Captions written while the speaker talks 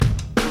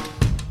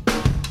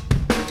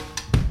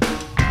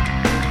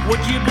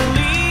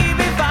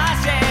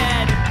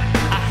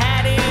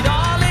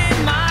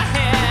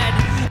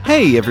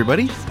Hey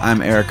everybody,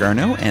 I'm Eric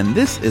Arno, and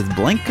this is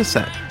Blank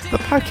Cassette, the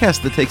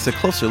podcast that takes a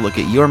closer look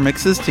at your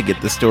mixes to get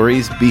the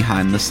stories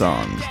behind the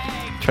songs.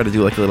 Try to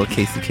do like a little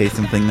Casey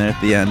Kasem thing there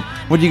at the end.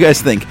 What do you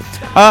guys think?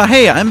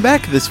 Hey, I'm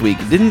back this week.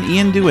 Didn't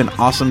Ian do an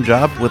awesome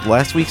job with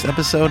last week's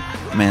episode?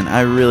 Man,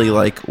 I really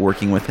like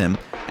working with him,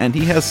 and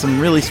he has some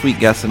really sweet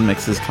guests and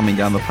mixes coming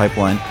down the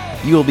pipeline.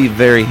 You will be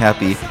very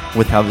happy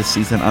with how this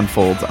season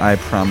unfolds, I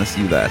promise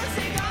you that.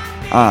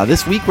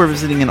 This week we're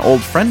visiting an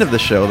old friend of the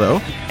show,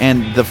 though,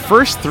 and the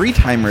first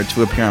three-timer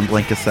to appear on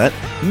Blank Cassette,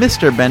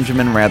 Mr.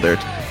 Benjamin Rathert,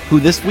 who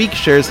this week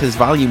shares his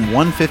volume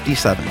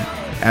 157,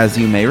 as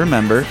you may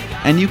remember,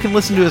 and you can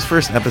listen to his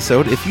first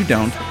episode if you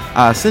don't.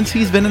 Since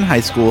he's been in high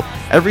school,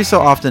 every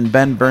so often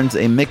Ben burns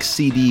a mixed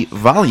CD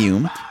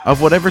volume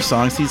of whatever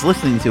songs he's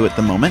listening to at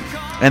the moment,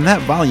 and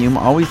that volume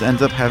always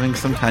ends up having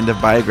some kind of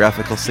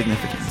biographical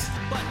significance.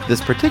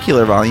 This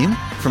particular volume,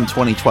 from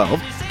 2012,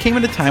 came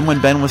at a time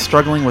when Ben was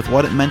struggling with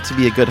what it meant to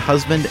be a good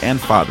husband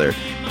and father.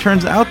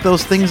 Turns out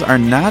those things are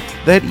not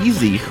that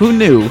easy. Who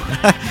knew?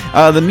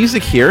 The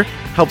music here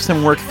helps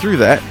him work through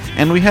that,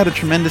 and we had a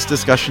tremendous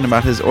discussion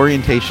about his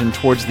orientation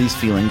towards these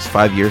feelings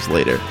 5 years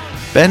later.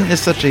 Ben is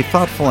such a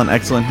thoughtful and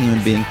excellent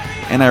human being,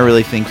 and I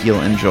really think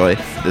you'll enjoy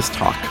this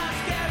talk.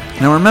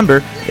 Now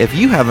remember, if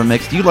you have a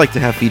mix you'd like to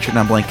have featured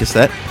on Blank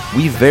Cassette,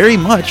 we very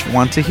much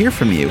want to hear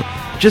from you.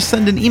 Just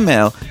send an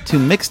email to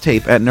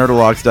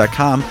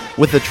mixtape@nerdologs.com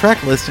with a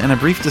track list and a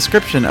brief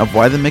description of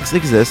why the mix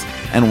exists,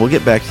 and we'll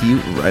get back to you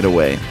right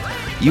away.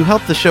 You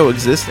help the show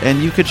exist,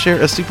 and you could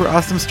share a super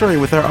awesome story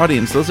with our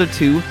audience. Those are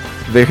two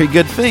very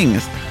good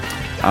things.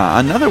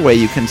 Another way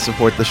you can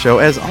support the show,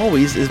 as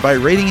always, is by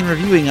rating and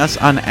reviewing us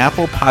on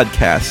Apple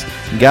Podcasts.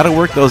 Gotta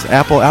work those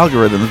Apple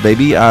algorithms,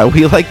 baby.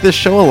 We like this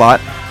show a lot,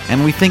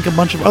 and we think a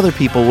bunch of other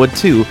people would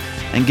too,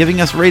 and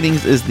giving us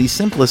ratings is the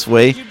simplest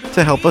way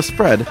to help us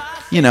spread.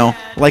 You know,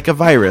 like a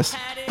virus,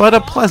 but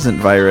a pleasant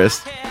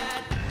virus.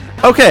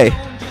 Okay,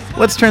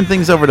 let's turn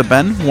things over to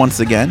Ben once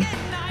again.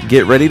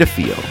 Get ready to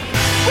feel.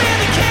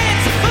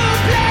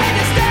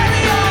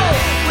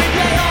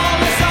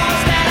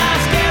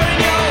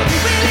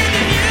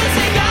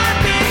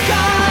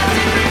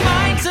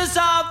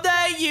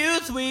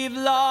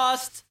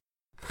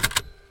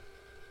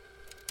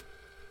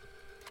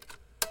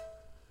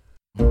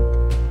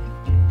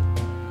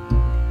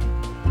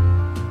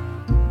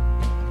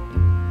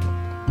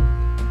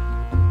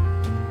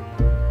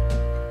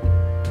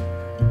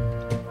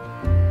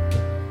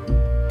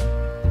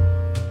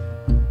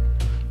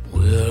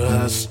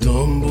 I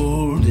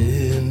stumbled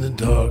in the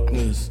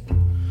darkness,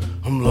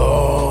 I'm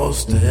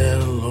lost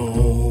and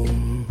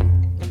alone.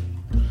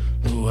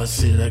 Though I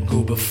said I'd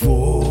go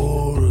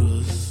before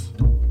us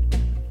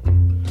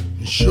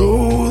and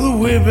show the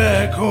way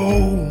back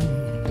home.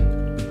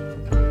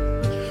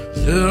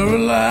 There a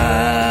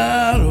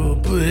light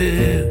up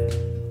ahead,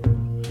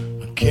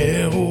 I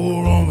can't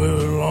hold on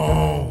very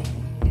long.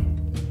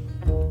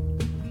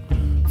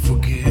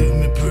 Forgive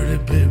me pretty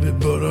baby,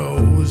 but I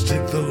always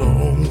take the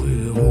long way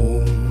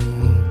home.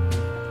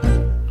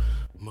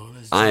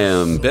 I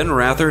am Ben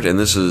Rathert, and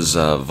this is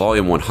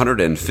volume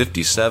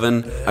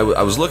 157. I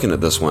was looking at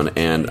this one,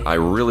 and I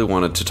really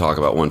wanted to talk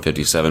about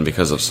 157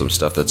 because of some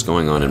stuff that's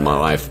going on in my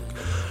life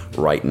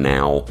right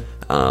now.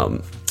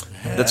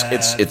 It's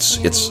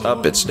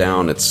up, it's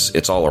down,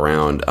 it's all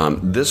around.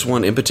 This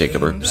one in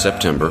particular,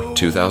 September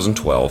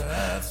 2012,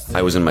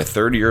 I was in my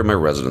third year of my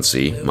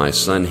residency. My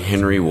son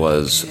Henry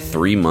was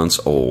 3 months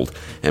old,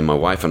 and my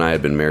wife and I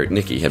had been married.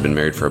 Nikki had been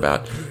married for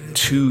about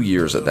 2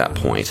 years at that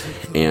point,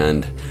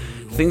 and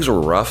things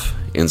were rough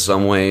in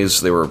some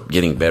ways. They were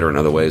getting better in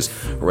other ways.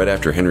 Right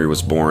after Henry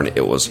was born,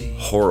 it was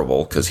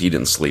horrible because he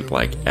didn't sleep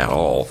like at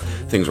all.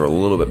 Things were a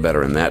little bit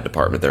better in that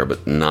department there,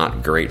 but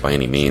not great by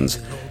any means.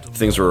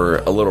 Things were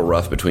a little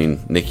rough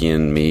between Nikki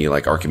and me.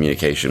 Like, our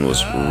communication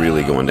was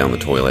really going down the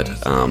toilet.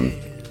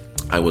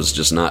 I was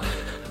just not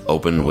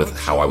open with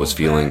how I was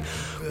feeling.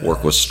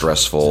 Work was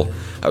stressful.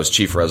 I was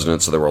chief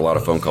resident, so there were a lot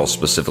of phone calls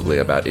specifically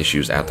about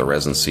issues at the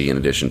residency in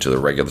addition to the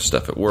regular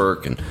stuff at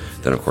work. And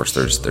then, of course,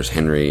 there's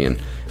Henry, and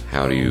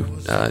how do you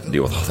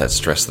deal with all that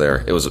stress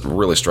there? It was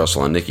really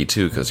stressful on Nikki,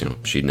 too, because,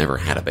 she'd never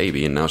had a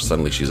baby, and now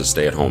suddenly she's a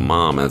stay-at-home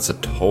mom, and it's a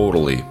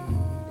totally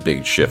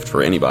big shift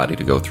for anybody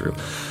to go through.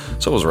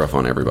 So it was rough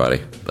on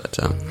everybody. But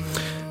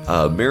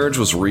marriage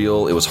was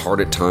real. It was hard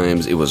at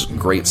times. It was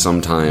great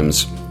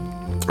sometimes.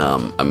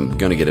 I'm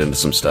going to get into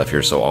some stuff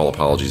here, so all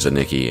apologies to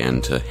Nikki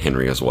and to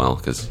Henry as well,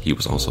 because he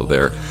was also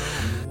there.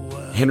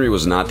 Henry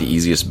was not the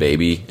easiest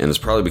baby, and it's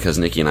probably because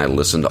Nikki and I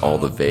listened to all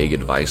the vague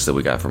advice that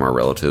we got from our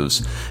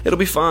relatives. It'll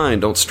be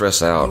fine, don't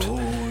stress out.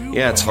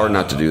 Yeah, it's hard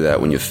not to do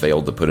that when you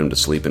failed to put him to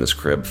sleep in his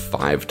crib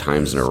 5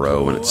 times in a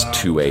row and it's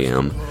 2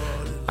 a.m.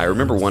 I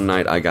remember one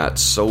night I got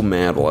so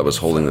mad while I was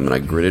holding them and I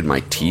gritted my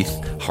teeth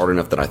hard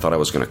enough that I thought I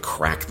was going to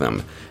crack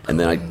them. And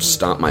then I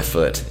stomped my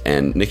foot,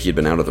 and Nikki had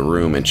been out of the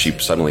room, and she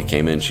suddenly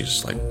came in. She's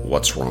just like,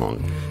 "What's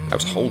wrong?" I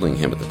was holding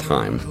him at the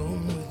time.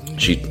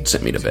 She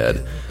sent me to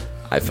bed.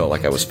 I felt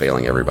like I was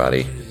failing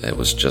everybody. It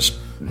was just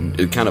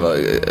kind of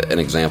an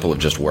example of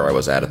just where I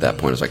was at that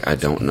point. It's like, I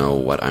don't know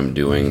what I'm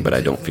doing, but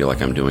I don't feel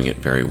like I'm doing it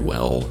very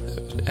well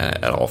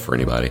at all for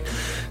anybody.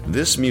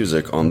 This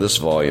music on this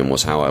volume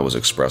was how I was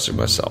expressing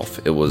myself.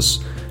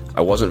 I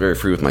wasn't very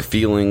free with my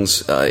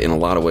feelings. In a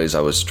lot of ways,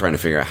 I was trying to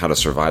figure out how to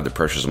survive the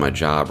pressures of my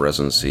job,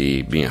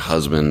 residency, being a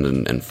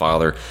husband and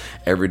father.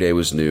 Every day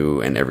was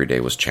new, and every day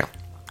was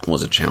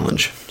a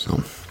challenge.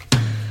 So.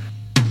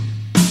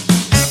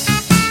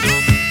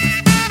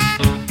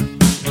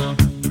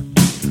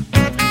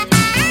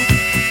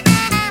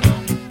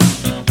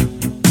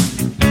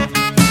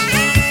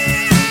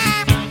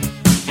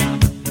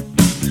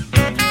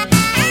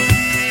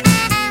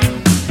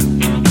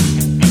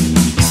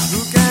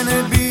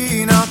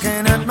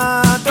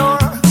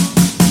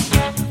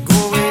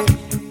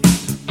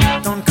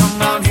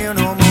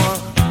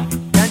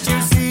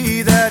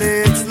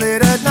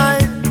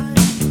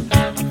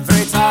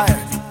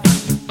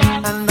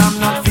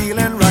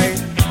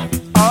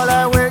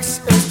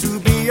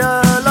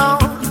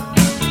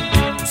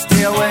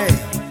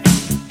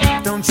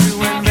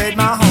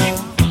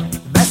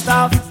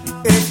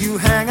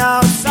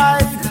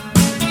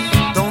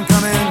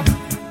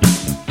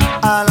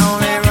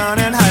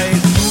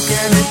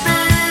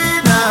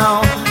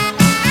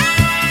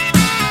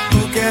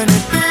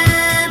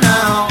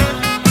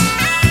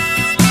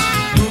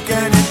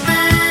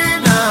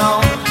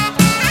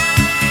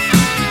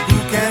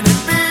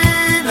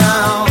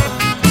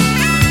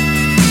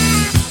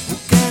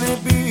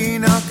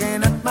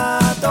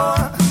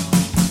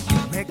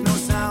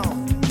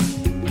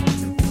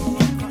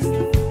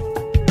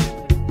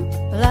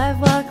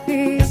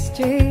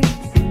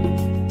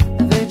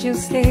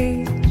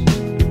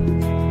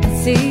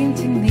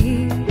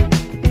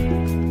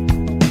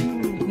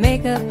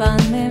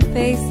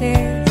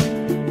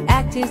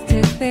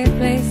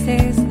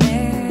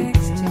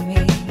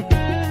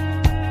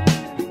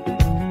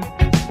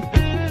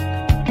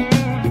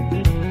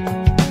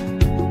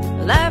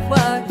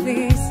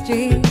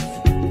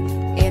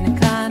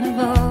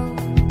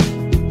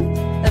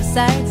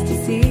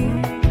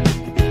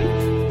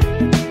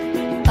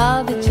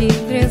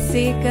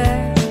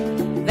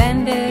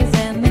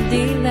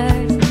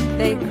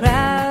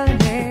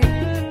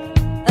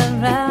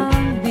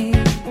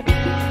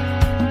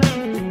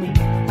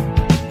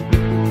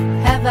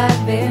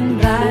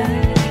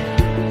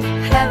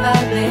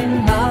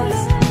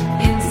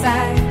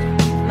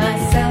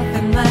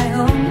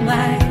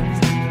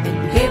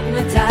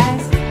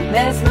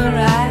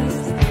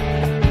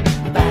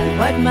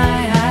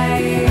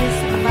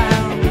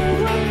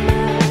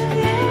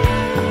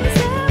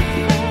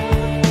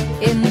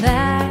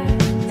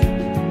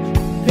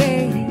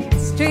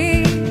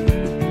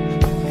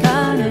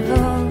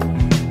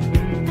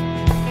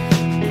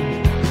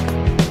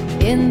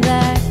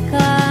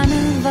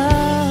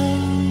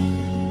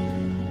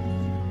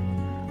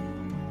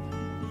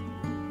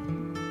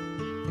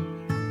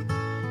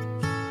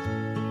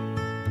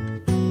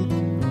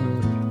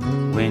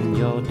 When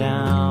you're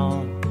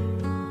down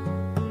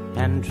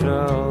and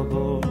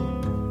troubled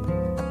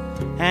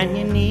and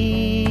you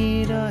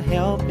need a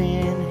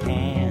helping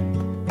hand,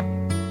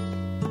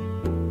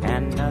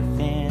 and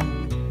nothing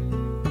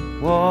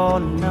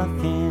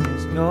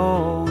is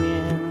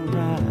going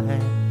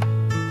right.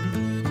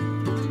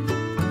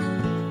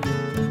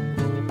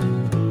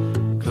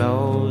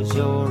 Close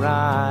your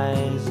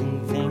eyes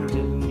and think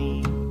of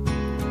me,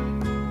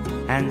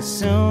 and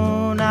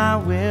soon I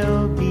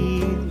will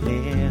be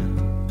there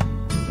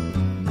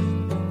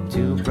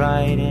to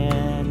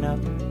brighten up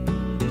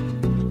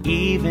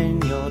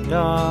even your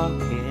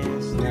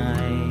darkest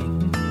night.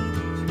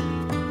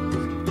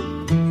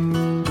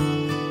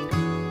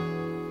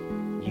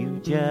 You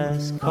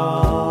just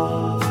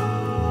call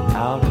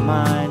out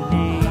my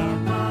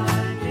name,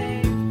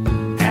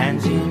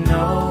 and you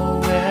know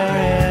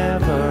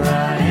wherever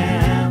I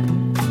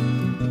am,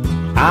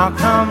 I'll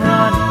come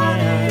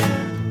running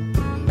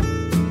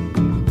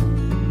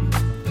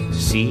to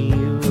see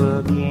you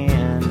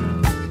again.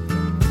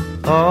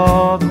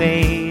 Oh,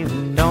 babe,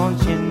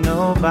 don't you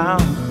know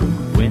about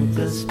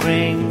winter,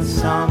 spring,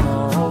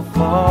 summer, or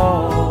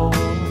fall?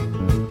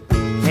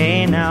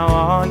 Hey, now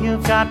all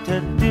you've got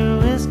to do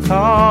is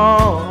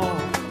call.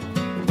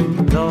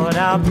 Lord,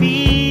 I'll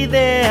be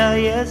there,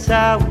 yes,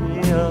 I will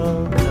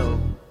know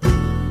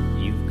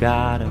you've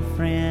got a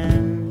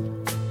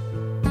friend.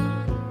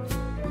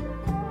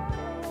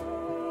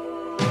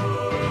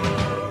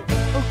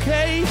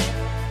 Okay,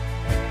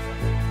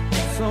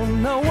 so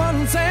no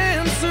one's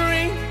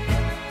answering.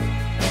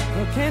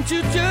 Well, can't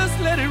you just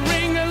let it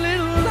ring a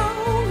little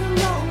longer,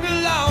 longer,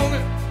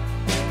 longer?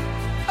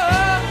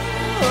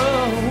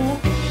 Oh,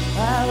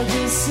 I'll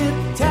just sit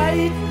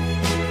tight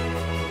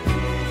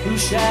through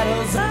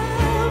shadows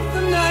of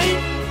the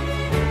night.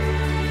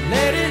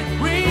 Let it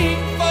ring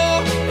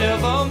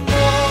forevermore.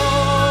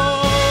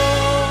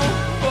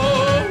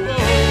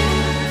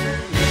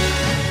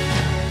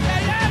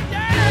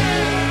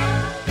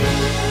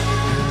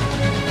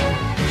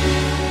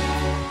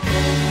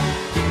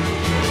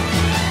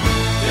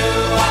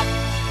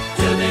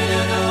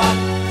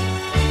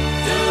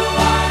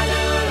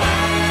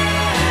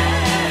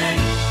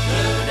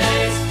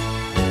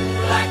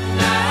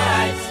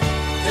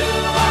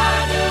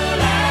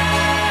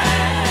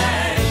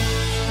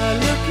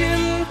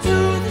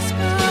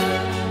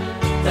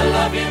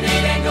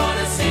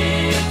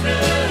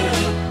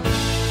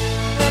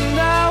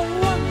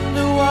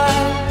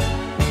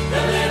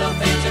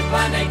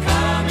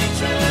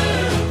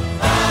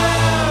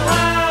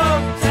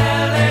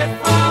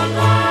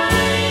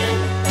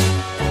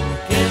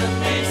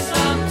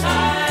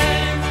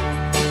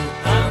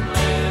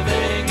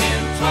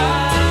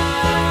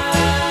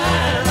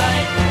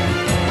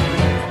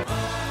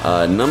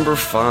 Number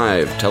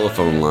 5,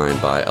 Telephone Line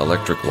by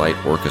Electric Light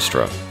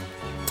Orchestra.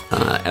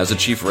 As a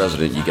chief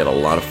resident, you get a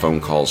lot of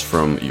phone calls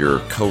from your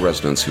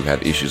co-residents who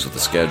have issues with the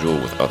schedule,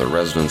 with other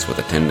residents, with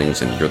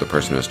attendings, and you're the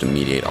person who has to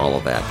mediate all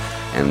of that.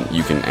 And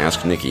you can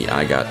ask Nikki.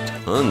 I got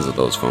tons of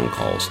those phone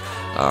calls.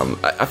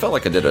 I felt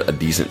like I did a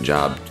decent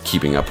job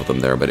keeping up with them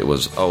there, but it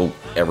was,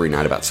 every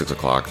night about 6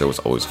 o'clock, there was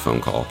always a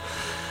phone call.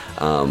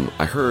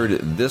 I heard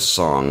this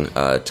song,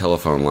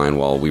 Telephone Line,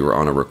 while we were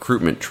on a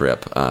recruitment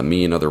trip.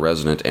 Me, another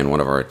resident, and one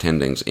of our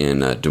attendings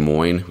in Des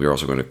Moines. We were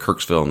also going to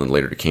Kirksville and then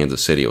later to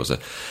Kansas City. It was a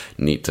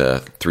neat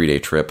 3-day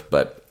trip.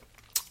 But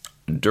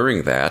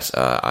during that,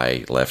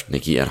 I left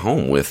Nikki at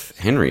home with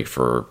Henry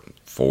for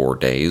 4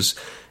 days,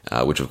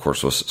 which of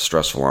course was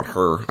stressful on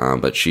her,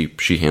 but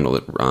she handled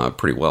it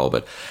pretty well.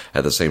 But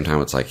at the same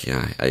time, it's like,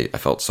 I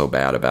felt so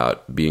bad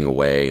about being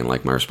away, and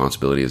like my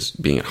responsibility is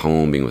being at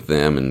home, being with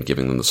them, and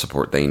giving them the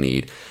support they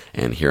need.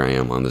 And here I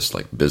am on this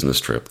like business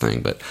trip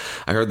thing. But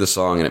I heard this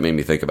song and it made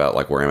me think about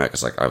like where I'm at,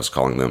 because like I was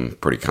calling them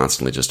pretty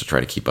constantly just to try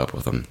to keep up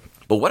with them.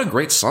 But what a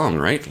great song,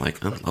 right?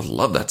 Like I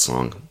love that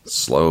song.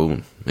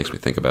 Slow, makes me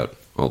think about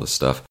all this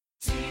stuff.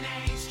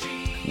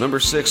 Number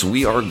 6,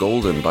 We Are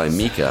Golden by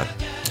Mika.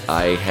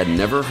 I had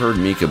never heard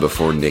Mika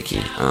before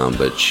Nikki,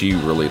 but she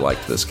really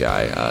liked this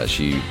guy.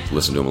 She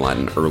listened to him a lot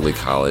in early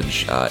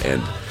college,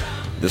 and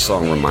this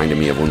song reminded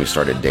me of when we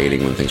started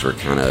dating, when things were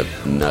kind of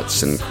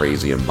nuts and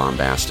crazy and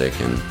bombastic.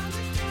 And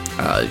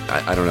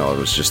I don't know, I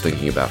was just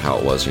thinking about how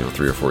it was,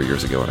 3 or 4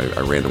 years ago, and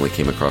I randomly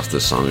came across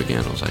this song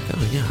again. I was like,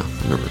 oh yeah,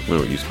 I remember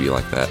when it used to be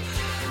like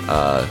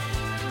that.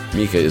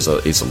 Mika is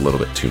a little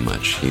bit too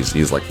much.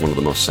 He's like one of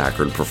the most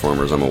saccharine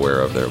performers I'm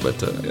aware of there,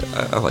 but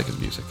I like his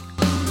music.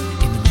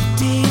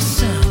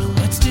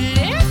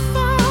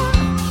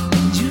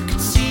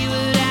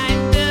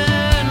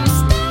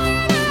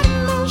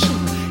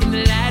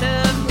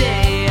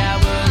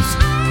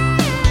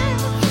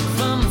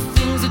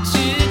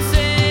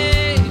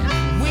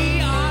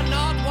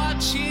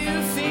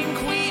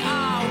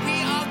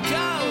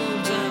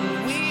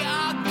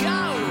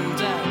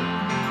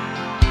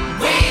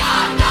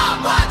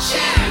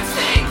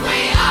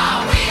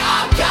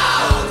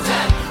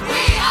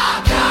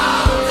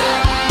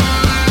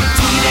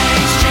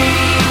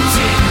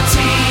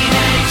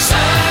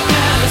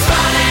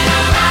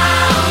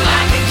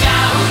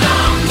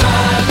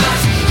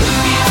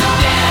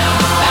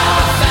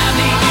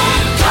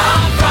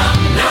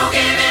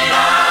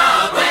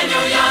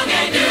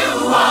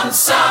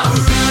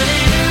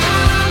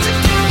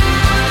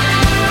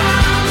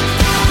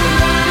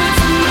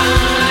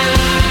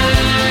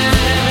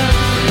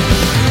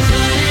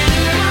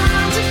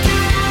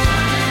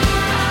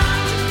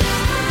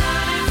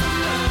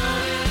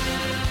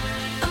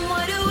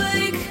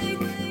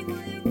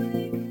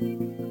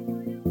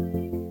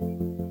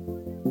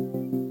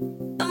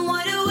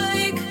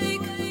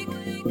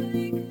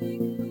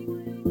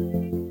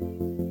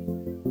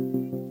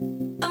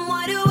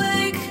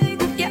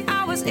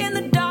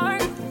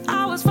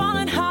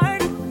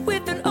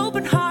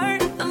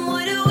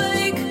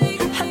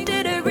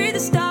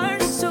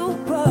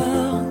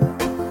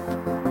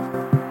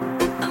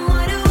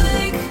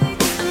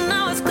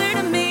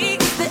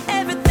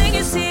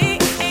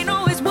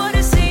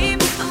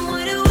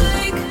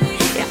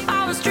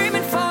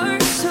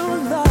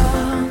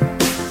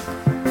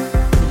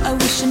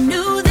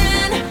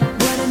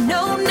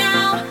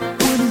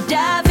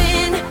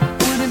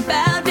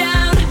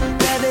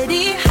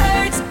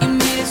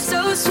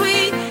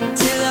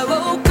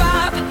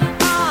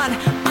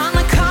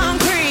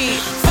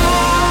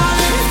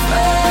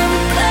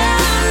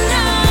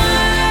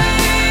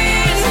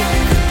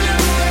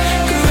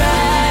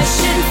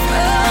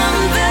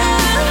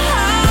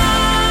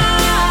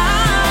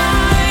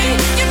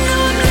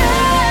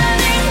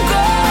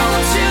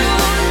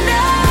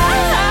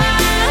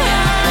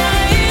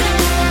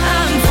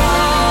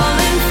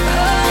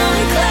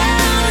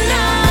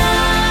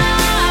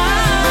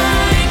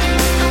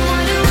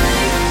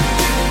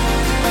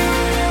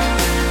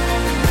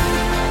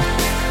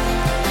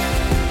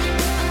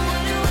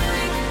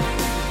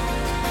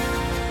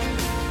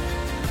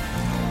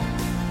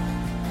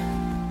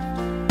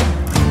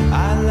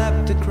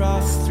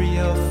 across 3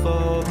 or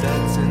 4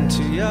 beds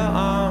into your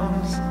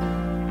arms,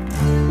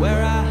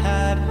 where I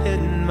had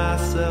hidden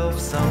myself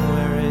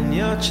somewhere in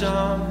your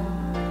charm.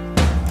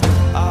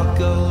 Our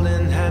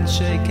golden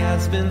handshake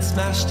has been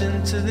smashed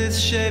into this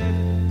shape.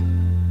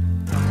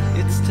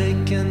 It's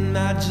taken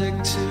magic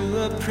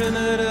to a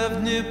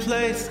primitive new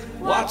place.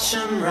 Watch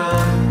 'em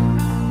run,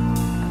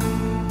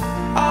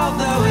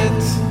 although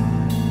it's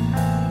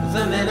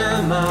the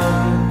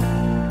minimum.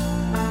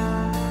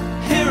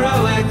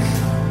 Heroic,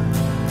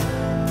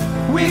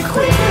 we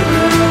quit,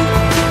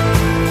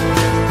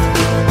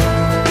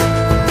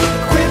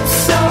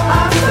 so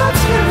I thought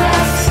to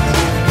rest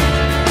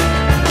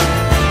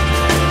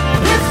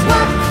with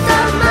what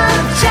the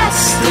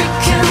majestic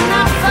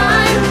cannot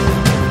find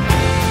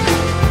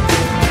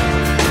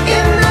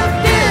in the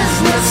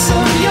business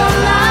of your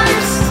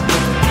lives.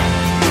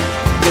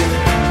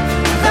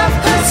 The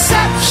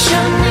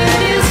perception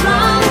it is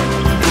wrong,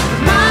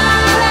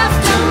 my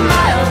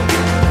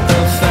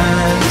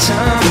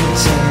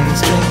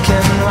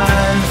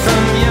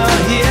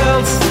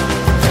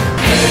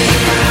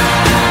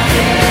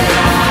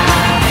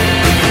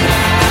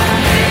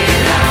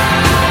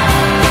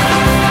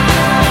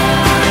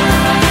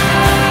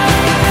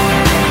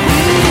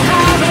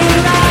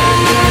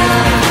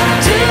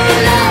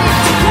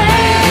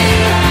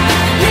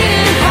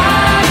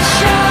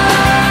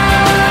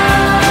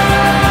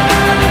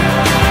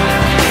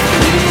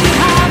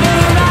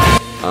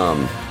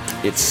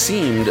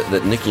seemed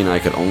that Nikki and I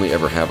could only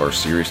ever have our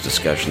serious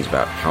discussions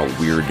about how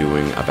we're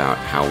doing, about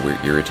how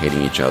we're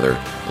irritating each other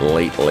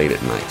late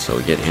at night. So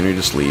we get Henry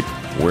to sleep,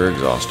 we're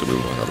exhausted, we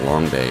both had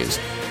long days,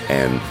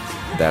 and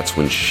that's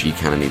when she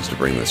kind of needs to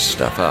bring this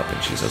stuff up.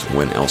 And she says,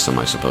 when else am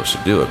I supposed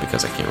to do it?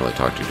 Because I can't really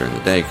talk to you during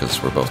the day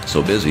because we're both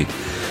so busy.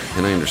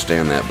 And I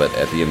understand that, but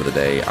at the end of the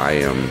day,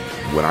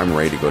 when I'm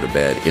ready to go to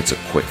bed, it's a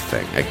quick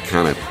thing. It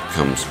kind of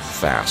comes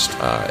fast.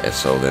 And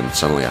so then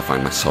suddenly I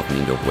find myself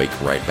needing to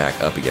wake right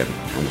back up again.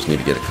 I almost need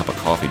to get a cup of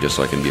coffee just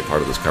so I can be a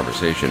part of this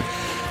conversation.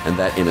 And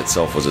that in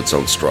itself was its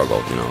own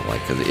struggle,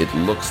 because it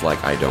looks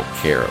like I don't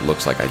care. It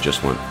looks like I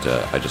just want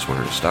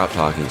her to stop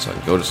talking so I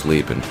can go to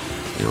sleep, and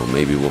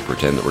maybe we'll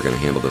pretend that we're going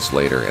to handle this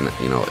later. And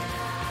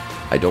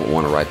I don't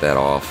want to write that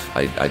off.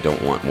 I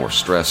don't want more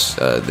stress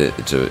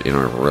in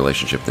our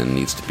relationship than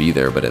needs to be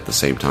there. But at the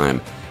same time,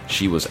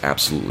 she was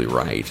absolutely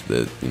right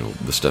that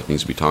the stuff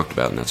needs to be talked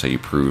about, and that's how you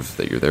prove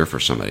that you're there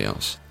for somebody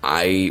else.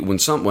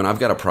 When I've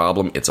got a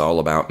problem, it's all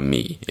about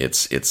me.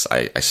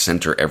 I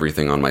center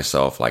everything on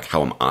myself. Like,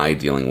 how am I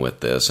dealing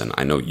with this? And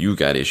I know you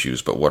got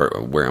issues, but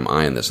where am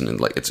I in this?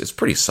 And it's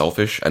pretty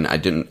selfish. And I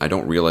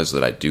don't realize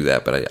that I do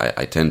that, but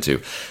I tend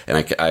to. And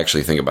I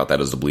actually think about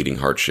that as the Bleeding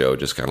Heart show,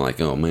 just kind of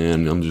like, oh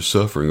man, I'm just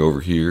suffering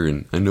over here,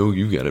 and I know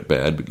you got it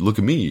bad, but look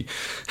at me.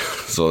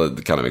 So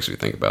it kind of makes me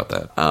think about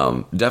that.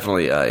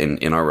 Definitely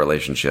in our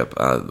relationship,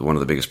 one of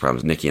the biggest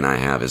problems Nikki and I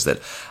have is that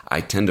I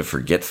tend to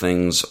forget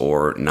things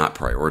or not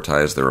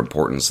prioritize their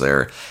importance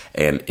there,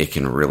 and it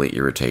can really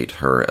irritate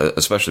her,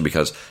 especially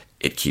because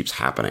it keeps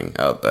happening.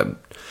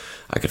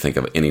 I could think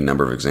of any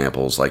number of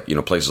examples, like,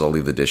 places I'll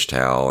leave the dish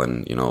towel,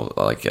 and,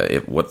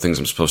 what things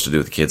I'm supposed to do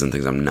with the kids and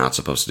things I'm not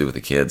supposed to do with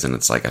the kids, and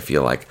it's like I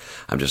feel like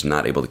I'm just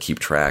not able to keep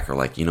track, or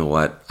like, you know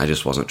what, I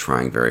just wasn't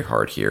trying very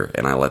hard here,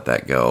 and I let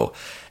that go.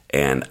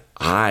 And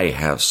I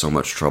have so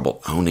much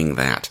trouble owning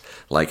that.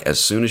 Like, as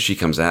soon as she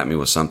comes at me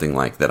with something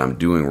like that I'm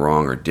doing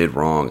wrong or did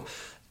wrong,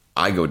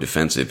 I go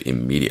defensive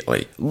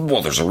immediately.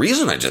 Well, there's a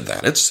reason I did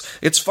that.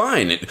 It's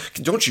fine.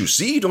 Don't you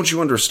see? Don't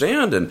you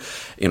understand? And,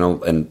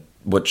 and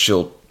what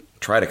she'll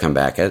try to come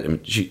back at,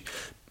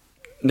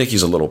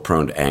 Nikki's a little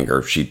prone to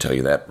anger. She'd tell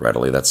you that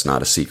readily. That's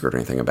not a secret or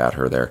anything about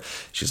her there.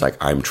 She's like,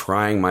 I'm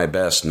trying my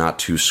best not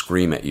to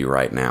scream at you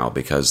right now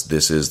because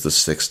this is the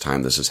 6th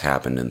time this has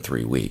happened in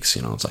 3 weeks.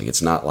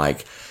 It's not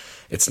like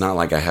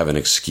I have an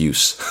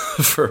excuse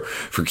for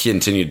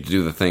continuing to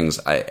do the things.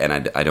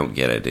 I don't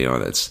get it.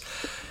 That's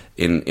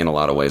in a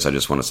lot of ways. I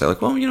just want to say,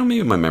 like, well,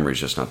 maybe my memory's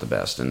just not the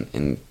best,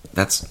 and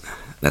that's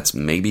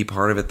maybe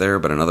part of it there.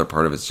 But another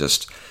part of it's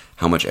just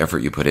how much effort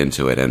you put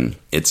into it, and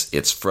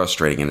it's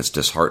frustrating and it's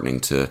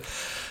disheartening to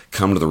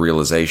come to the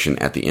realization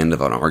at the end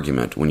of an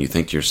argument when you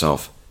think to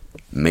yourself,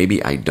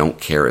 maybe I don't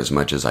care as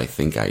much as I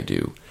think I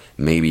do.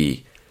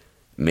 Maybe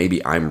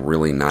I'm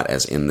really not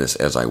as in this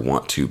as I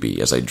want to be,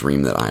 as I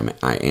dream that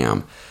I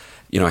am.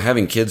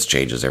 Having kids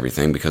changes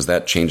everything, because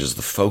that changes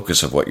the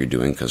focus of what you're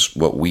doing, because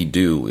what we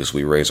do is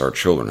we raise our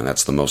children, and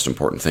that's the most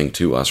important thing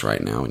to us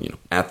right now. And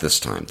at this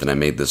time that I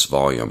made this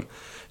volume,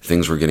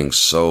 things were getting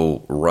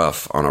so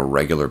rough on a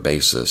regular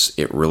basis,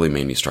 it really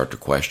made me start to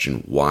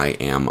question, why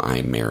am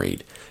I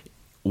married?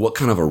 What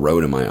kind of a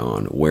road am I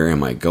on? Where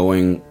am I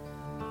going?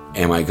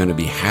 Am I going to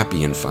be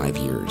happy in 5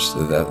 years?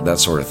 That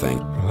sort of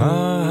thing.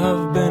 I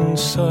have been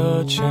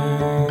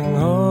searching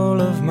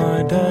all of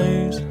my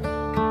days,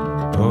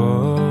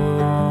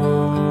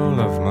 all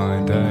of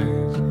my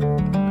days.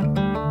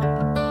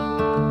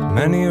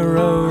 Many a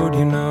road,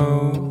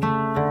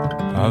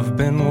 I've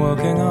been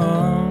walking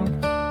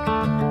on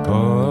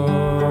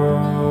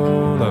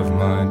all of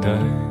my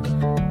days,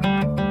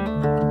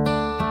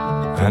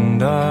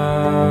 and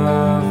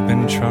I've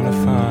been trying to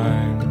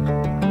find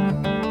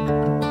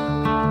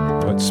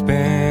what's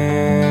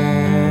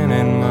been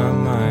in my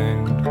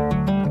mind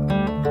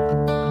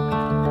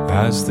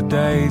as the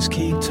days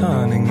keep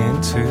turning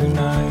into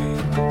night.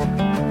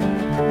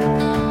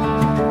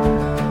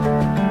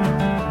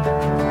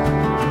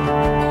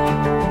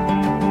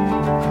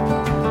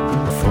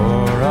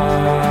 Before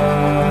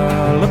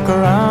I look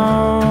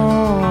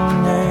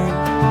around me,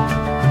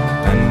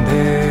 and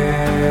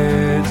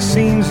it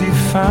seems you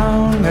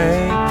found me,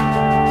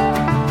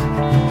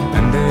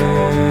 and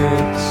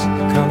it's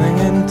coming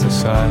into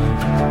sight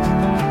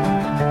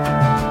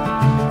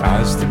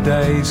as the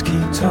days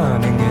keep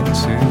turning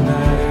into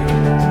night,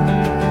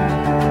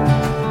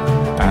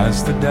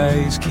 as the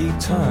days keep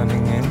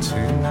turning into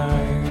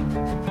night.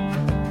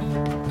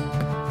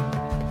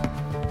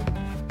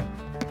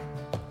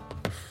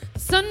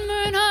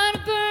 Sunburn hot,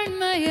 burned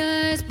my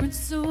eyes, burned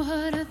so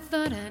hot I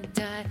thought I'd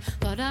die.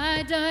 Thought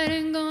I died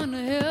and gone to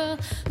hell,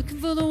 looking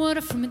for the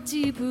water from a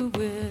deeper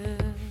well.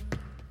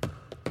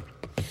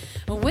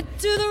 I went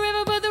to the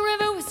river, but the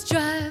river was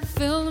dry. I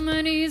fell on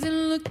my knees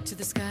and looked to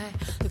the sky.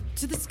 Looked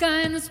to the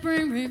sky and the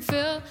spring rain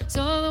fell.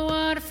 Saw the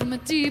water from a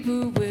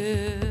deeper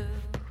well.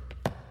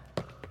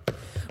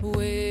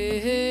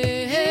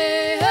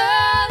 Way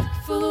up,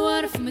 looking for the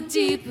water from a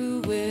deeper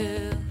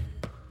well.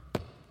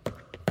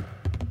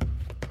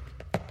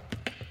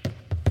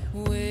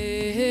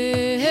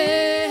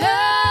 Way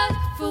up,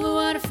 looking for the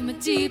water from a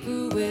deeper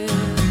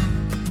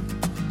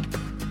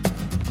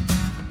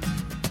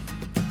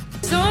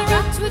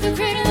with a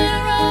cradle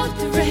and a road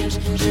to rage.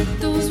 Shoot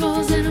those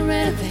walls and a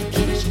renovate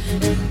cage.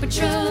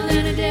 Patrol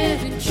and a dead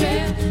end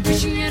trail.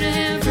 Reaching in a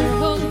hand for a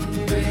holy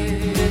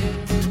grail.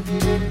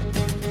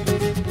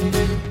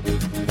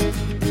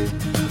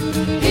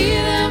 Hey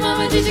there,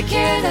 mama, did you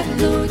care that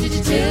low? Did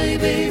you tell you,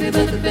 baby,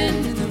 about the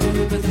bend in the road?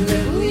 About the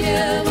level,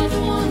 yeah, about the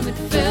one that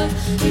fell.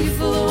 Looking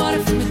full of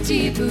water from a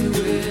deeper well.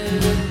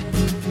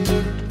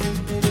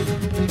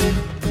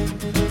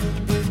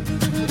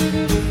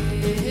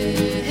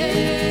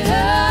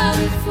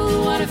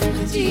 From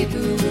a deeper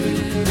well.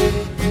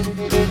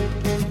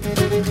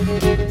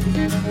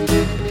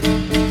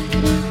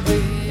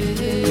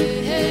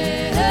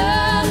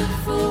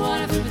 Full of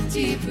water from a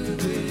deeper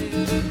well.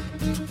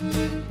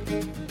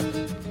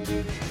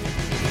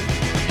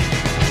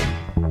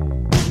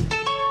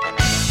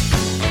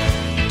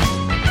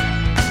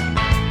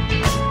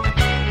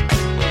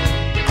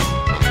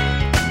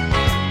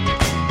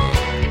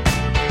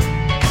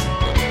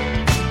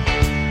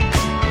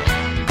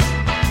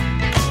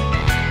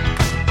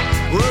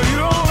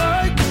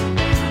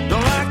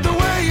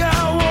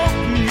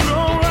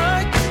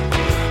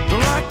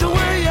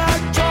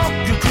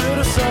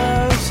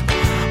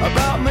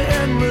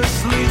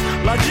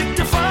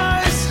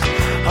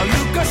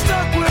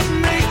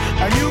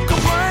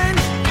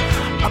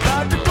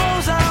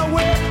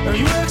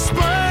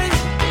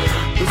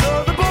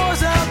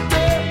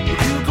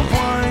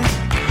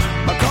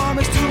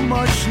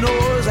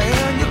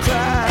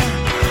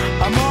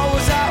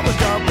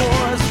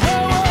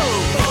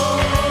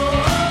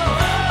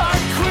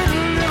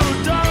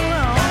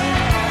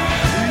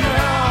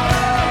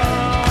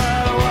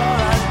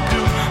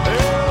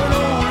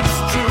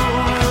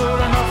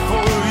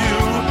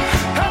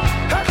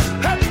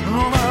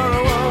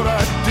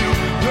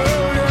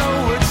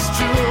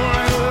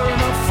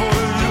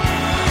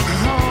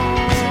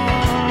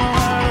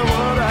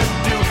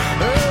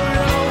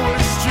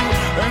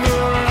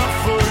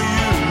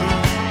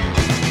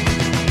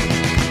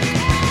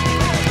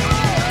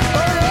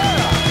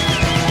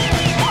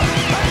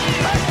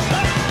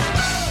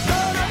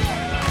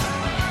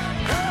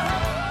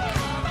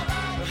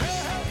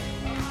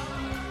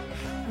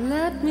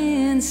 Let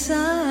me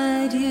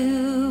inside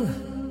you,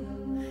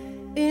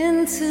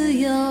 into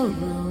your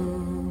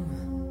room.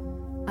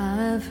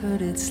 I've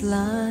heard it's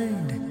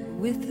lined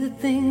with the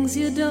things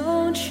you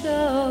don't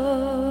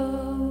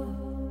show.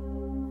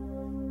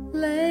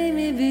 Lay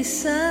me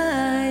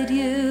beside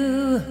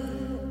you,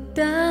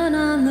 down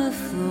on the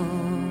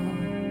floor.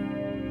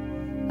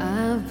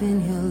 I've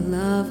been your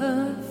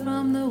lover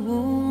from the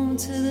womb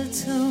to the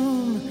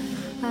tomb.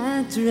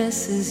 I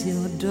dress as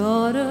your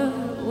daughter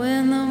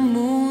when the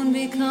moon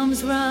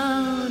becomes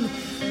round.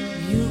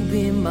 You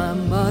be my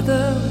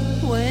mother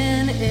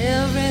when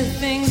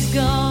everything's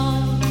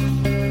gone.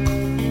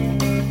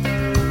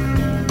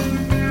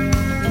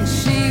 And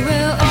she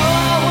will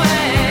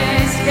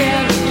always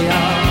carry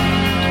on.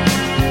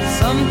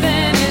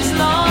 Something is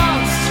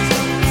lost,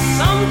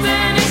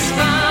 something is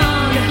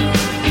found.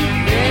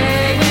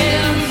 They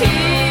will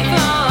keep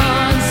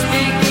on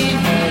speaking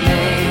her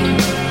name.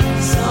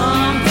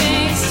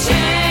 Something's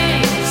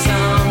changed,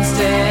 some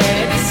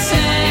stay the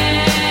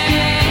same.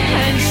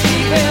 And she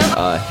will.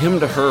 Hymn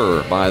to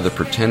Her by The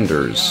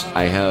Pretenders.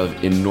 I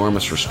have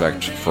enormous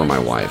respect for my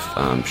wife.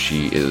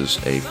 She is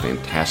a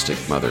fantastic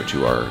mother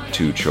to our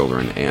two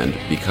children, and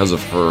because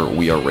of her,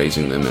 we are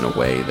raising them in a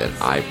way that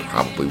I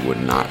probably would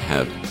not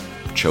have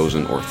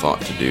chosen or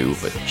thought to do,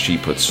 but she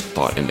puts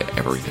thought into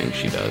everything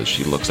she does.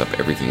 She looks up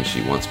everything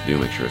she wants to do,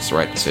 make sure it's the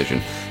right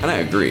decision, and I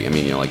agree. I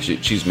mean, you know, like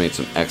she's made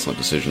some excellent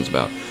decisions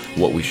about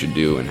what we should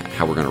do and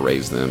how we're going to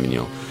raise them, and, you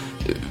know,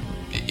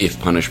 if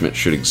punishment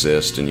should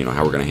exist, and, you know,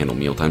 how we're going to handle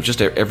mealtime.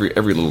 Just every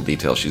little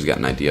detail, she's got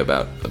an idea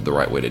about the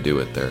right way to do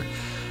it there.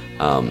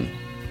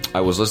 I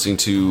was listening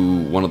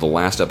to one of the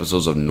last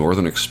episodes of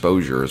Northern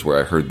Exposures where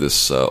I heard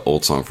this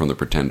old song from The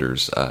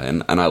Pretenders,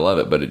 and I love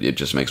it, but it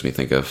just makes me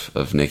think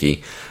of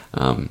Nikki,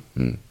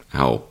 and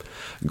how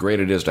great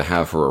it is to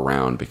have her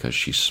around because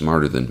she's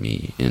smarter than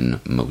me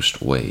in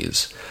most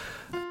ways.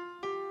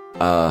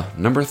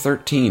 Number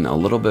 13, A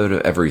Little Bit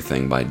of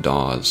Everything by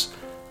Dawes.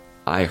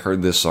 I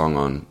heard this song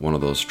on one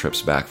of those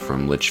trips back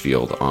from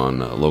Litchfield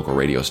on a local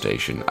radio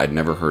station. I'd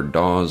never heard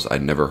Dawes,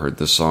 I'd never heard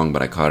this song,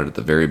 but I caught it at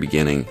the very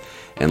beginning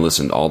and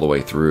listened all the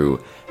way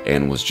through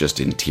and was just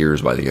in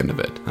tears by the end of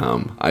it.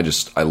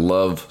 I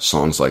love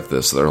songs like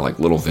this. They're like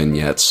little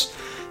vignettes.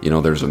 You know,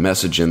 there's a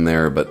message in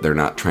there, but they're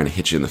not trying to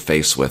hit you in the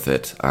face with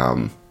it.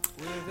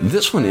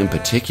 This one in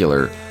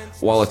particular,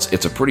 while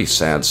it's a pretty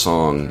sad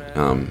song,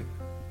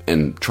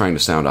 and trying to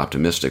sound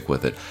optimistic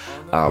with it,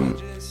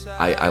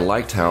 I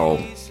liked how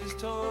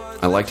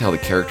the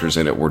characters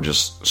in it were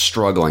just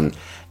struggling,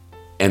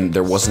 and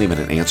there wasn't even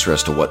an answer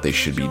as to what they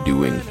should be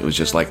doing. It was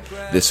just like,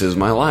 this is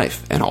my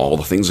life, and all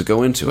the things that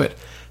go into it.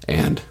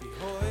 And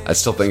I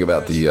still think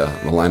about the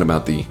line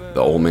about the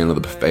old man of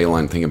the buffet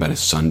line, thinking about his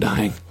son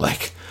dying.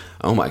 Like,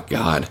 oh my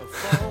God,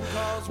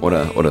 what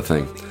a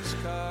thing.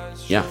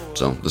 Yeah,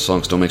 so the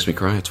song still makes me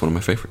cry. It's one of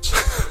my favorites.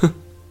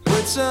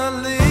 It's a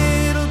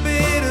little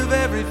bit of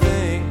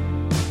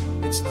everything.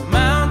 It's the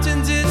mountain.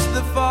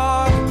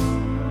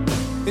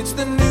 It's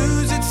the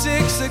news at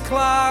 6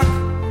 o'clock.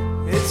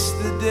 It's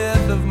the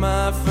death of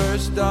my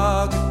first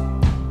dog.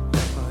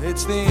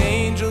 It's the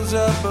angels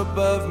up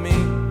above me.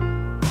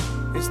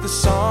 It's the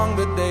song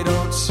that they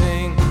don't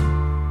sing.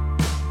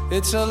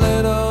 It's a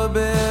little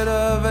bit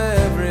of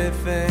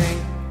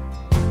everything.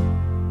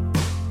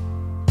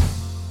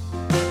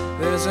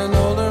 There's an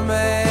older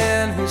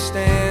man who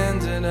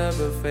stands in a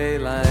buffet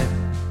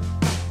line.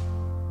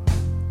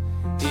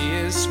 He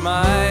is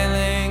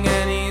smiling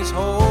and he's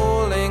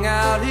holding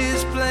out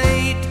his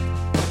plate.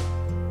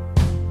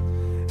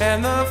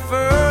 And the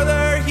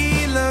further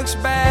he looks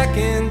back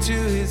into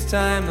his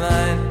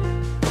timeline,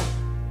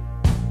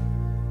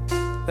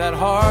 that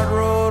hard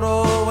road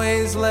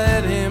always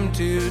led him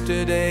to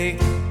today,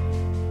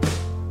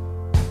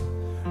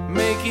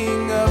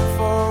 making up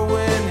for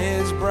when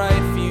his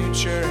bright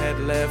future had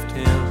left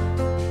him,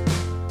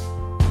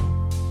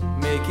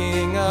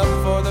 making up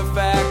for the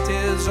fact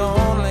his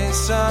only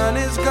son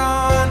is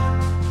gone,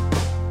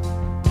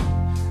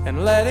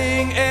 and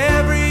letting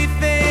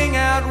everything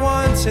out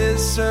once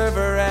his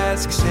server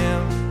asks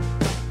him,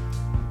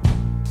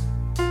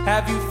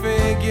 have you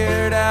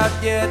figured out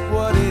yet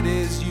what it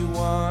is you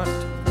want?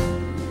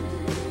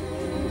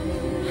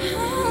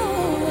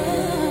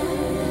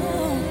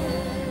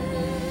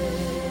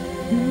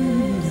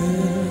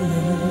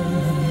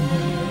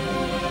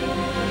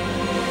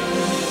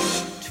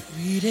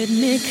 Treated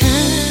me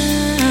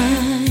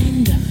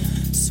kind,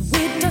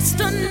 sweet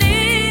destiny,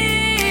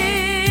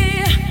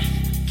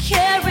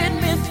 carried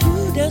me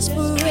through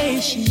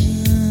desperation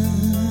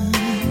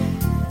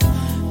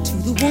to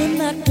the one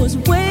that was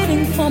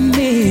waiting for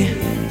me.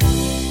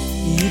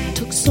 It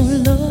took so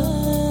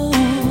long,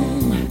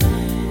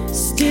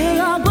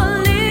 still I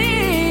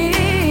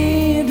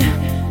believed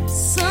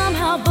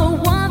somehow the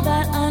one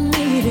that I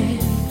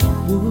needed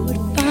would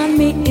find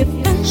me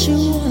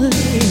eventually.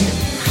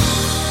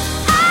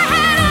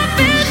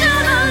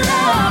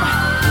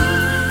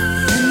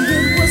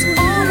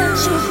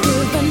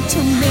 To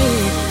me,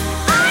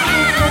 I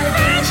had a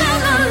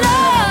vision of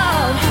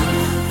love,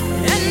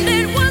 and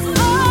it was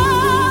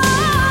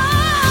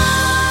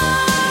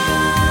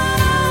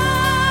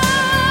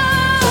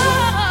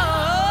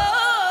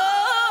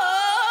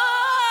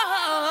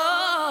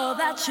all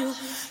that you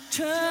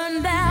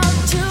turned out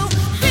to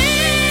be.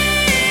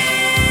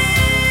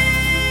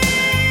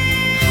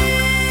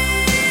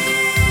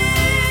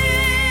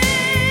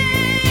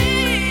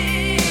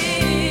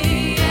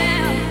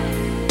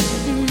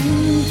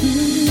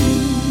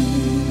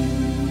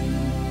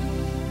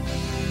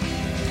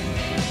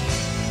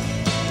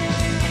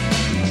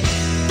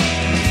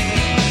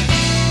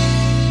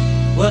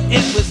 Well,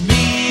 it was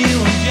me, you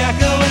and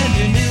Jacko, and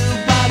your new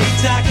body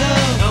taco.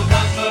 No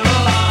cause for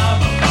alarm,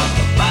 no cause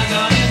for flag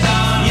on his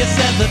arm. You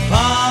said that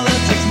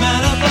politics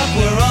matter, but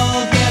we're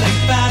all getting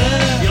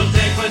fatter. You'll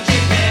take what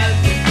you can,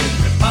 you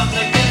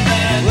Republican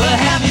man. Well,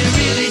 have you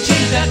really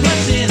changed that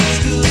much since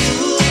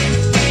school?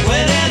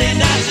 When any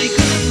Nazi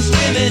couldn't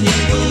swim in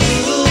your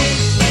pool.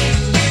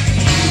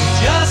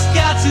 Just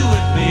got to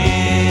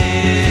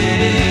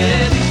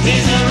admit,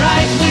 he's a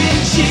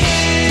right-wing chick.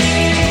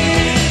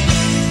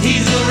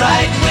 He's a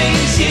right-wing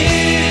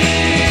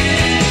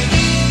chick.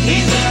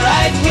 He's a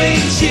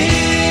right-wing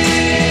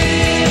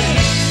chick.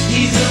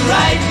 He's a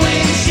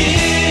right-wing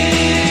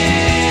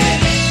chick.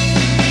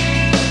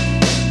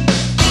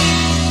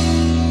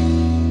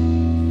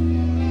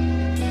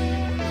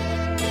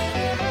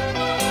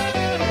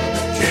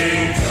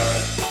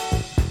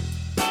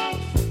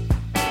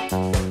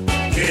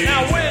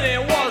 Now when he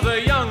was a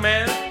young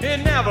man, he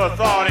never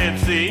thought he'd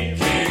see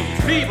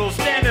people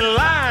stand in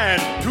line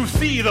to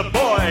see the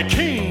boy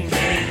king.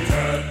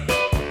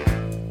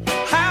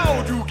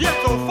 How'd you get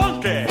so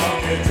funky?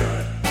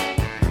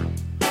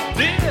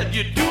 Did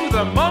you do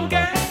the monkey?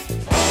 Born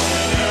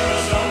in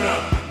Arizona,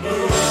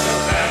 moved to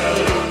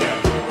Catalunya.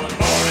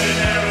 Born in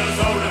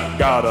Arizona,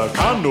 got a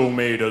condo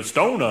made of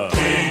stoner.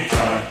 King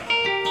Tut.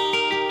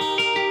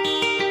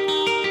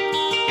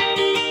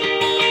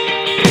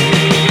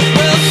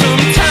 Well,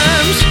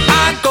 sometimes I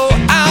go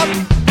out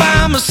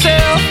by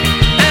myself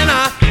and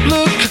I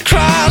look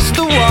across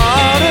the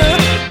water,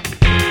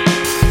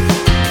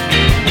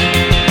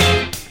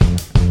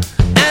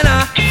 and I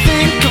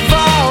think of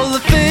all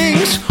the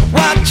things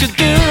what you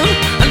do,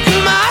 and in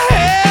my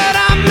head I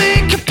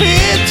make a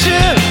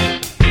picture.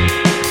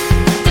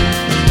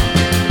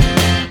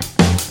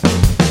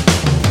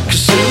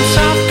 'Cause since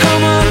I've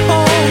come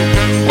home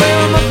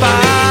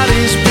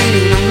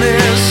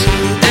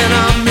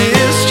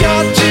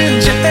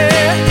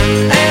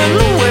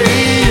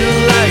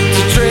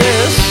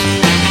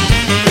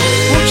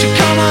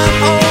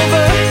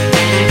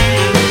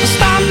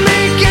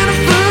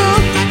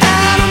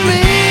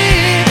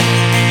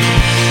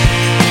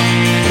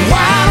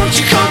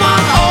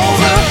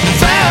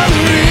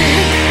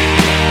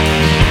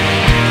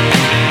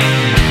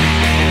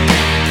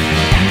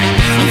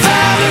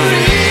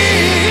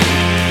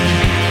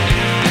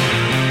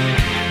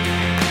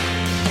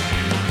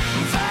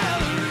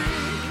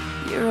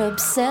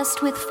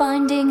with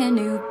finding a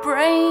new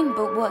brain,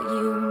 but what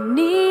you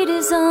need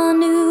is a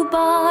new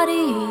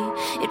body.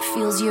 It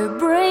feels your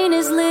brain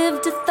has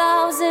lived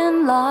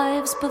 1,000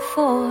 lives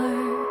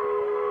before.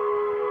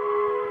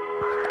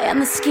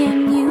 And the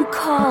skin you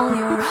call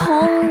your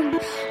home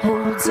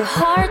holds a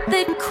heart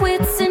that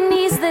quits and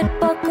knees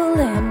that buckle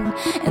in,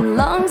 and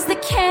lungs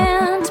that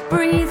can't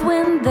breathe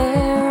when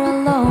they're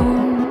alone.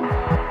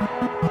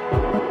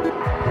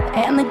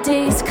 And the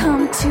days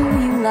come to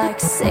you like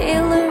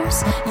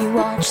sailors. You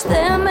watch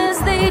them as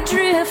they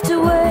drift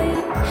away.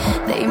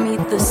 They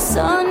meet the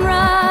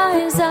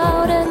sunrise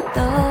out at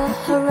the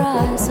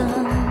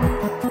horizon.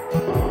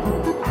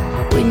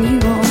 When you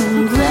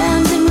owned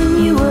land and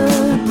when you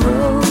were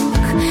broke,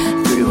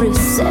 through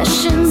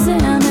recessions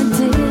and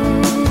addictions,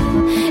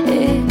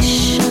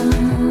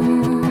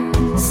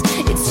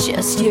 it's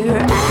just your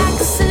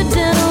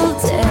accidental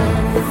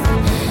death.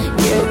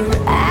 Your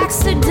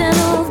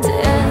accidental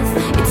death.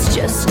 It's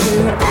just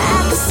your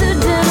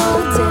accidental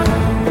death.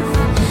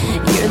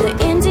 You're the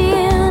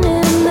Indian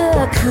in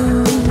the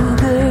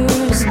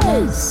cougar's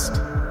nest.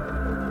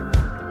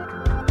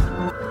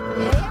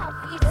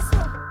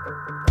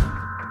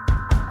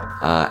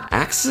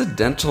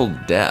 Accidental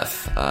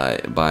Death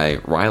by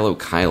Rilo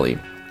Kiley.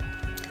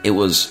 It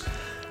was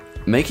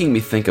making me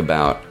think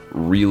about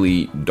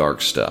really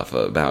dark stuff,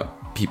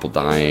 about people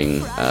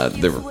dying.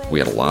 We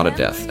had a lot of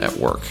death at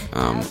work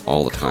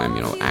all the time,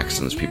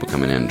 accidents, people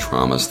coming in,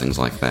 traumas, things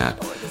like that.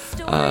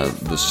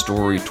 The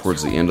story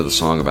towards the end of the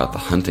song about the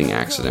hunting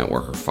accident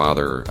where her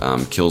father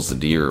kills the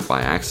deer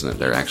by accident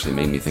there actually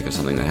made me think of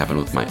something that happened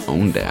with my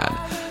own dad.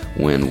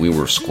 When we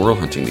were squirrel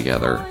hunting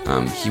together,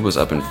 he was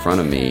up in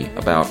front of me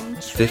about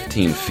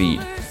 15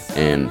 feet,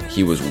 and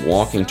he was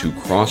walking to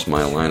cross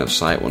my line of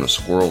sight when a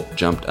squirrel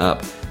jumped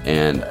up,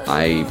 and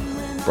I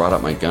brought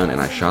up my gun and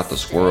I shot the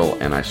squirrel,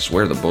 and I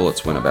swear the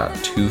bullets went about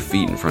 2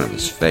 feet in front of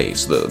his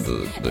face.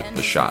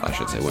 The shot, I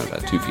should say, went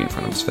about 2 feet in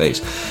front of his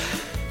face.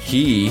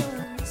 He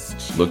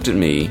looked at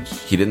me,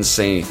 he didn't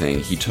say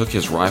anything, he took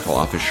his rifle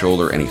off his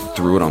shoulder and he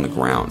threw it on the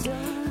ground.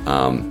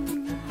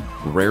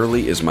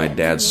 Rarely is my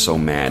dad so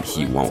mad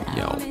he won't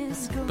yell.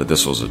 But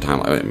this was a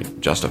time,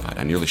 justified.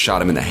 I nearly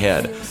shot him in the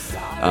head.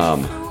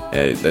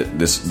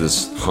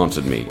 This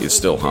haunted me. It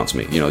still haunts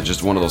me.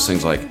 Just one of those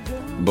things like,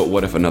 but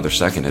what if another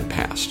second had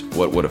passed?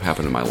 What would have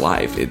happened in my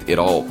life? It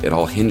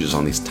all hinges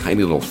on these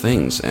tiny little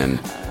things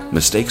and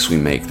mistakes we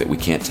make that we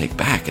can't take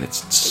back, and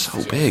it's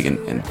so big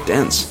and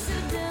dense.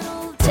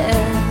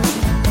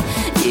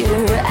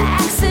 You're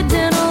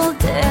accidental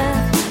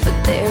death,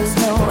 but there's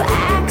no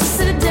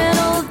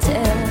accidental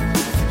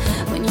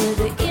death when you're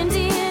the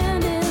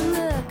Indian in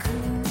the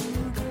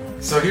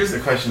cougar. So here's the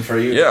question for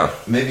you. Yeah.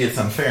 Maybe it's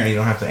unfair and you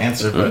don't have to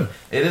answer, but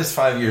it is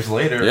 5 years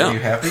later. Yeah. Are you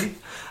happy?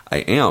 I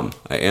am.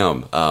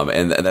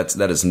 And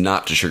that is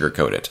not to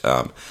sugarcoat it.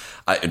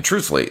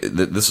 Truthfully,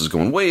 this is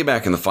going way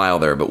back in the file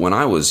there, but when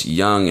I was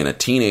young and a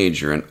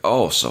teenager and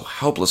so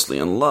helplessly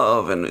in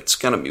love and it's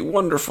going to be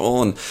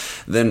wonderful, and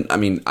then,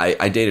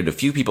 I dated a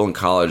few people in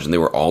college and they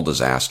were all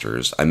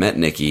disasters. I met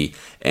Nikki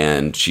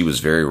and she was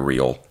very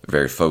real,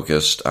 very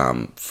focused,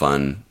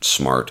 fun,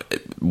 smart,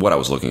 what I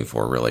was looking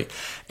for, really.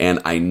 And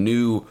I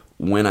knew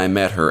when I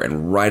met her,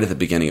 and right at the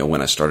beginning of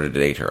when I started to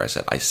date her, I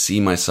said, I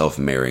see myself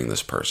marrying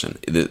this person.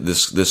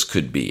 This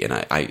could be, and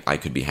I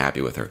could be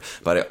happy with her.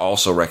 But I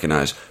also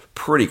recognize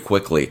pretty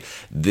quickly,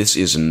 this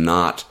is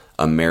not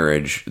a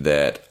marriage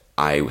that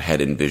I had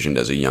envisioned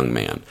as a young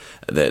man.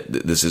 That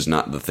this is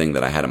not the thing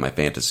that I had in my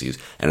fantasies.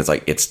 And it's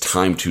like, it's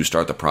time to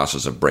start the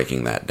process of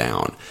breaking that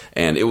down.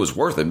 And it was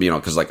worth it,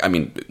 because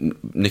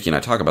Nikki and I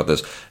talk about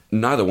this.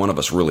 Neither one of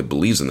us really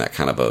believes in that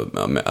kind of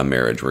a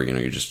marriage where,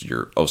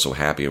 you're oh so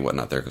happy and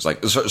whatnot there.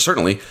 Because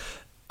certainly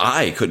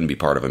I couldn't be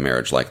part of a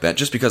marriage like that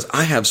just because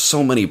I have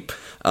so many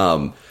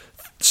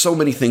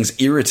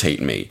things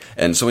irritate me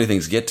and so many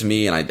things get to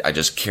me, and I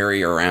just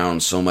carry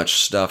around so much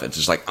stuff. It's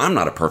just like, I'm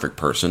not a perfect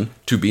person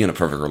to be in a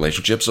perfect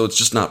relationship, so it's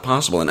just not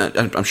possible.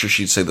 And I'm sure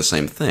she'd say the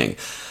same thing.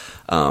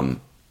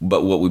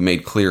 But what we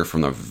made clear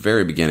from the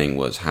very beginning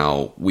was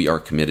how we are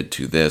committed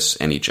to this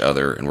and each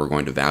other, and we're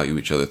going to value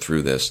each other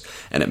through this.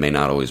 And it may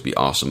not always be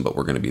awesome, but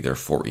we're going to be there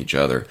for each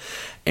other.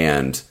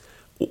 And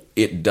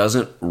it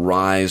doesn't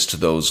rise to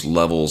those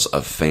levels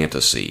of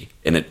fantasy,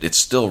 and it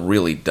still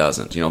really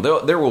doesn't.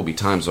 There will be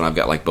times when I've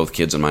got both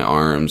kids in my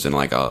arms, and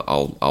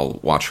I'll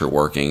watch her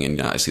working,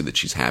 and I see that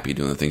she's happy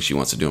doing the things she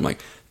wants to do. I'm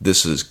like,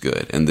 this is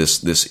good, and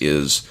this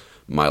is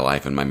my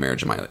life and my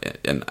marriage,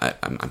 and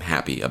I'm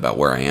happy about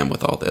where I am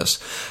with all this.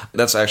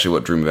 That's actually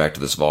what drew me back to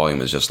this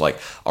volume, is just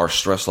our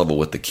stress level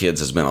with the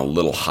kids has been a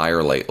little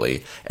higher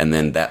lately, and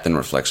then that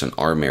reflects in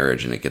our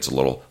marriage, and it gets a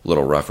little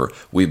rougher.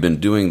 We've been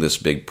doing this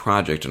big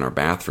project in our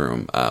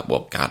bathroom,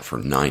 for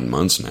 9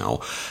 months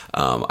now.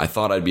 I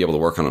thought I'd be able to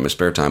work on it in my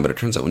spare time, but it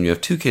turns out when you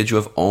have 2 kids, you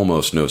have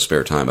almost no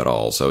spare time at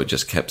all, so it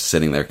just kept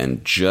sitting there,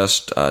 and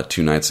just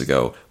 2 nights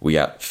ago, we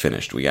got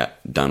finished. We got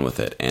done with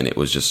it, and it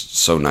was just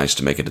so nice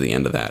to make it to the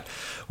end of that.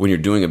 When you're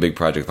doing a big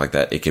project like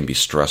that, it can be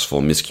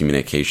stressful.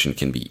 Miscommunication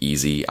can be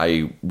easy.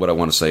 What I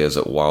want to say is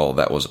that while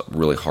that was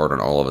really hard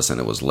on all of us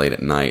and it was late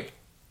at night,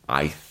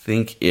 I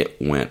think it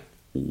went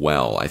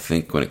well. I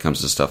think when it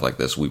comes to stuff like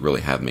this, we really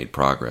have made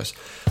progress.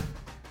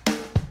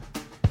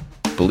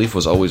 Belief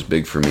was always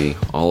big for me.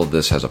 All of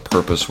this has a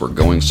purpose. We're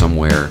going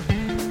somewhere.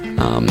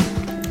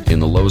 In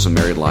the lows of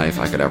married life,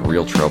 I could have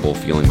real trouble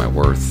feeling my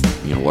worth.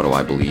 What do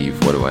I believe?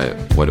 What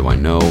do I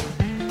know?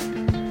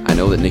 I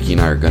know that Nikki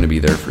and I are going to be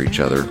there for each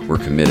other. We're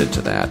committed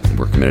to that.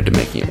 We're committed to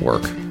making it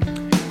work.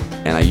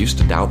 And I used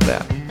to doubt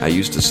that. I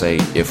used to say,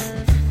 if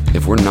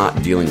we're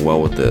not dealing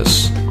well with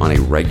this on a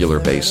regular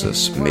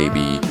basis,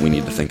 maybe we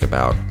need to think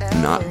about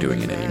not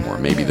doing it anymore.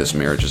 Maybe this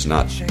marriage is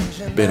not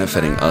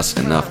benefiting us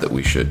enough that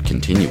we should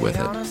continue with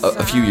it.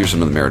 A few years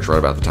into the marriage, right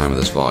about the time of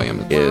this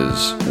volume,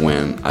 is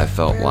when I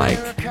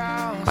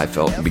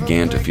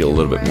began to feel a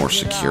little bit more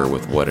secure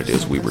with what it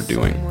is we were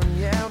doing,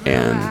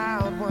 and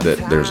that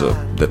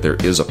there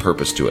is a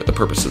purpose to it. The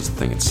purpose is the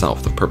thing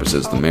itself. The purpose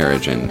is the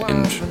marriage and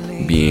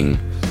being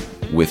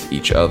with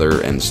each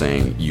other and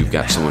saying you've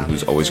got someone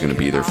who's always going to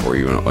be there for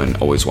you and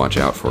always watch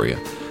out for you.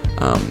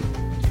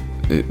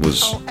 It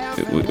was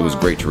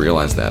great to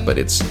realize that, but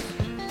it's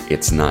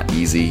not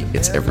easy.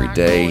 It's every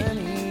day.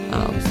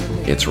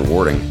 It's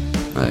rewarding.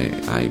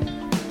 I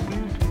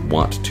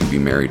want to be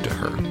married to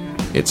her.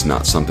 It's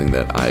not something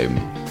that I'm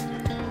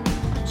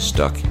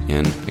stuck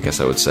in, I guess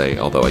I would say,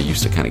 although I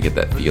used to kind of get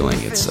that feeling.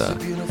 It's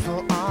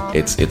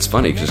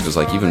funny because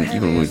like even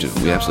when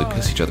we absolutely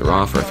piss each other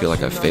off, or I feel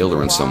like I failed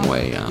her in some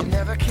way, when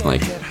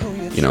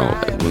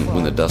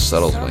the dust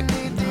settles, like,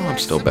 no, I'm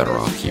still better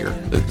off here.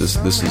 This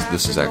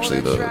is actually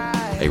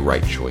a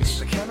right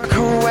choice.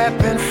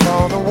 Weapon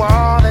for the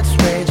war that's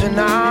raging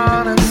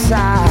on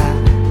inside.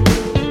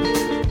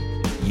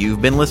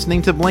 You've been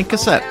listening to Blank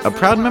Cassette, a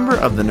proud member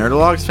of the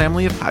Nerdologues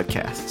family of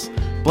podcasts.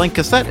 Blank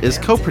Cassette is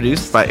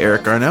co-produced by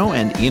Eric Arnault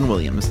and Ian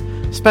Williams.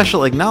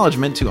 Special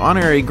acknowledgement to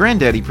honorary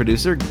granddaddy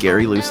producer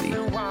Gary Lucy.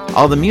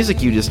 All the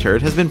music you just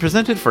heard has been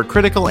presented for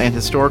critical and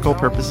historical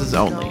purposes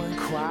only.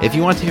 If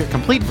you want to hear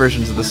complete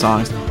versions of the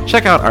songs,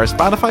 check out our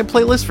Spotify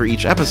playlist for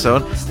each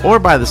episode, or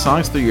buy the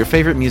songs through your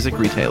favorite music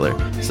retailer.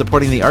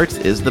 Supporting the arts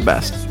is the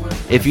best.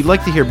 If you'd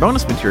like to hear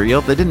bonus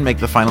material that didn't make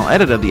the final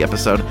edit of the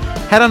episode,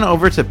 head on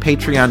over to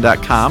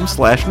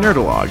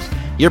patreon.com/nerdologues.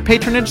 Your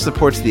patronage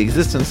supports the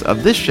existence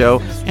of this show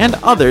and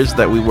others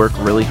that we work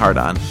really hard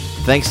on.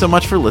 Thanks so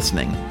much for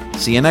listening.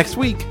 See you next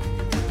week.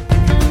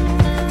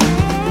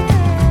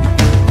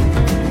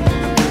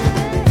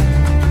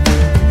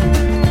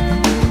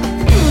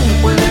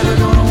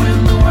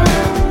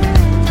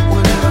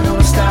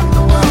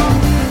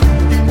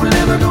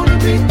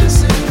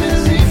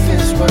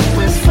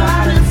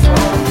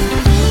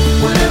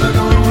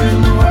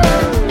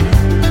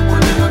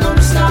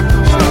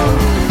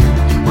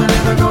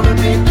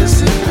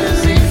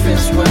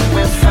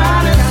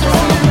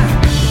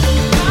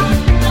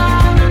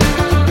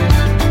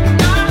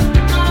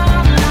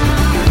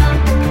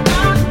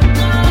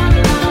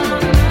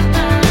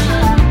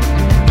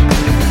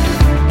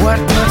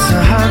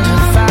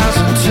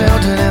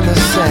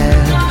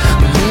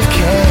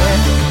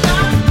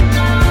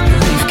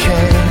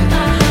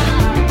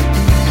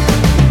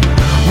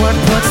 What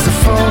puts the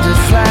folded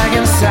flag